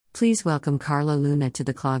Please welcome Carla Luna to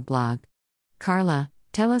the Clog blog. Carla,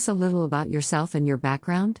 tell us a little about yourself and your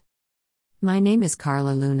background. My name is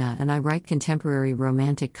Carla Luna and I write contemporary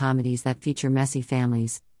romantic comedies that feature messy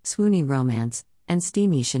families, swoony romance, and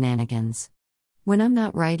steamy shenanigans. When I'm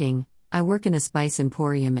not writing, I work in a spice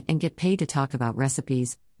emporium and get paid to talk about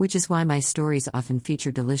recipes, which is why my stories often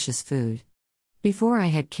feature delicious food. Before I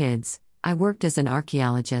had kids, I worked as an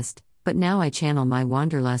archaeologist, but now I channel my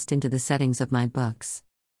wanderlust into the settings of my books.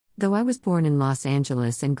 Though I was born in Los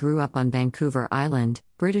Angeles and grew up on Vancouver Island,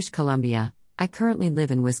 British Columbia, I currently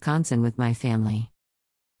live in Wisconsin with my family.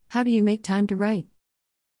 How do you make time to write?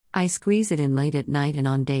 I squeeze it in late at night and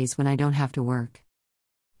on days when I don't have to work.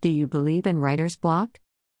 Do you believe in writer's block?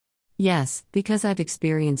 Yes, because I've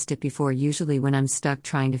experienced it before, usually when I'm stuck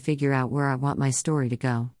trying to figure out where I want my story to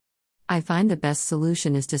go. I find the best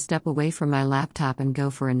solution is to step away from my laptop and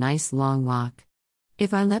go for a nice long walk.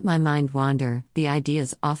 If I let my mind wander, the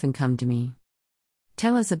ideas often come to me.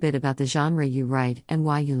 Tell us a bit about the genre you write and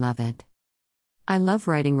why you love it. I love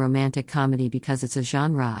writing romantic comedy because it's a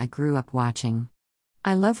genre I grew up watching.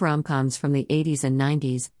 I love rom-coms from the 80s and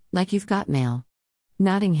 90s, like You've Got Mail,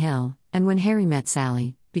 Notting Hill, and When Harry Met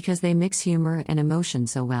Sally, because they mix humor and emotion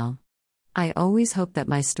so well. I always hope that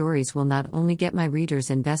my stories will not only get my readers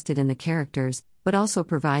invested in the characters, but also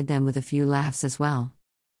provide them with a few laughs as well.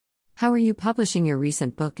 How are you publishing your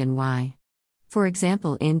recent book and why? For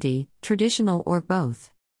example, indie, traditional, or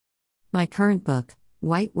both? My current book,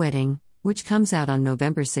 White Wedding, which comes out on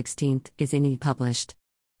November 16th, is indie published.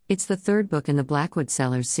 It's the third book in the Blackwood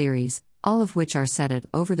Sellers series, all of which are set at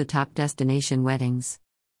over-the-top destination weddings.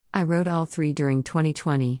 I wrote all three during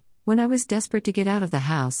 2020, when I was desperate to get out of the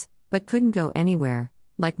house, but couldn't go anywhere,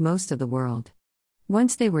 like most of the world.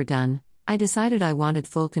 Once they were done, I decided I wanted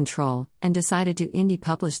full control, and decided to indie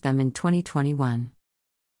publish them in 2021.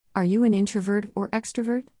 Are you an introvert or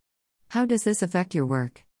extrovert? How does this affect your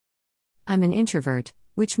work? I'm an introvert,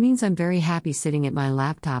 which means I'm very happy sitting at my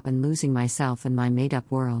laptop and losing myself in my made-up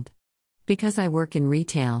world. Because I work in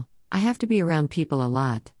retail, I have to be around people a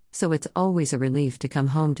lot, so it's always a relief to come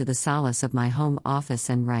home to the solace of my home office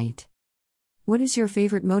and write. What is your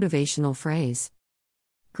favorite motivational phrase?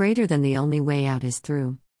 Greater than the only way out is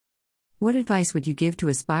through. What advice would you give to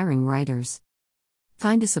aspiring writers?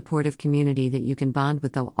 Find a supportive community that you can bond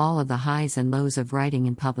with through all of the highs and lows of writing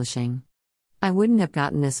and publishing. I wouldn't have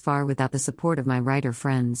gotten this far without the support of my writer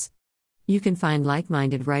friends. You can find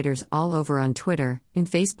like-minded writers all over on Twitter, in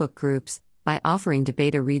Facebook groups, by offering to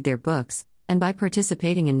beta read their books, and by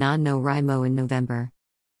participating in NaNoWriMo in November.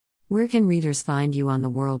 Where can readers find you on the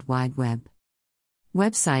World Wide Web?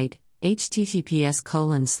 Website,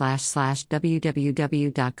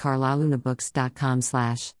 https://www.carlalunabooks.com/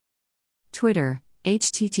 Twitter,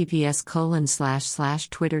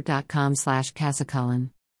 https://twitter.com/casacullen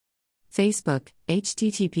Facebook,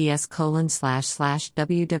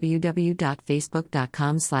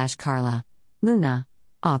 https://www.facebook.com/Carla Luna,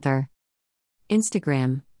 author.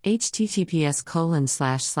 Instagram,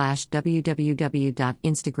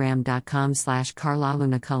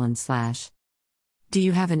 https://www.instagram.com/carlalunacullen/. Do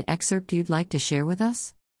you have an excerpt you'd like to share with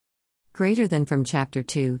us? Greater Than from Chapter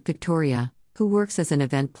 2, Victoria, who works as an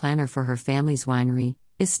event planner for her family's winery,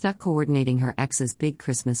 is stuck coordinating her ex's big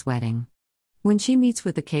Christmas wedding. When she meets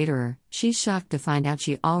with the caterer, she's shocked to find out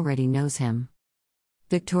she already knows him.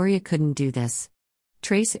 Victoria couldn't do this.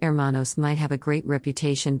 Tres Hermanos might have a great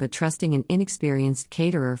reputation, but trusting an inexperienced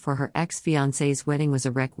caterer for her ex-fiancé's wedding was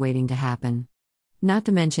a wreck waiting to happen. Not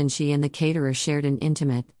to mention she and the caterer shared an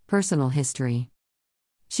intimate, personal history.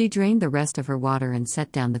 She drained the rest of her water and set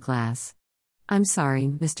down the glass. "I'm sorry,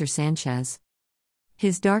 Mr. Sanchez."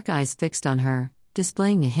 His dark eyes fixed on her,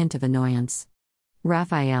 displaying a hint of annoyance.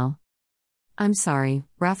 "Raphael." "I'm sorry,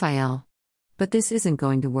 Raphael. But this isn't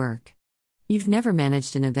going to work. You've never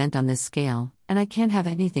managed an event on this scale, and I can't have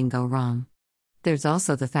anything go wrong. There's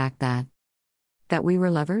also the fact that we were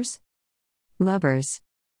lovers?" Lovers.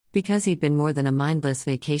 Because he'd been more than a mindless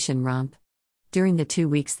vacation romp. During the 2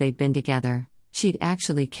 weeks they'd been together, she'd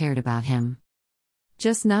actually cared about him.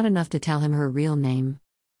 Just not enough to tell him her real name.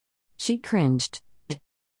 She cringed.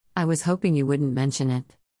 "I was hoping you wouldn't mention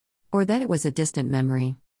it. Or that it was a distant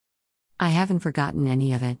memory." "I haven't forgotten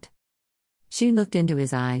any of it." She looked into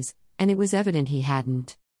his eyes, and it was evident he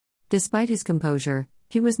hadn't. Despite his composure,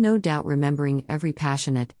 he was no doubt remembering every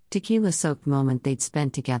passionate, tequila-soaked moment they'd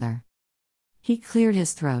spent together. He cleared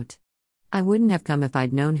his throat. "I wouldn't have come if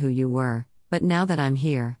I'd known who you were, but now that I'm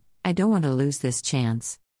here, I don't want to lose this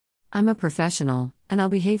chance. I'm a professional, and I'll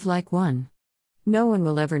behave like one. No one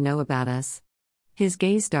will ever know about us." His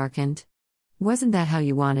gaze darkened. "Wasn't that how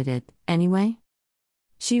you wanted it, anyway?"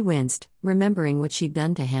 She winced, remembering what she'd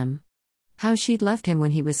done to him. How she'd left him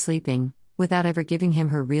when he was sleeping, without ever giving him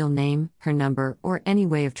her real name, her number, or any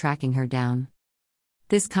way of tracking her down.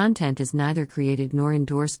 This content is neither created nor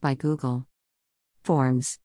endorsed by Google. Forms.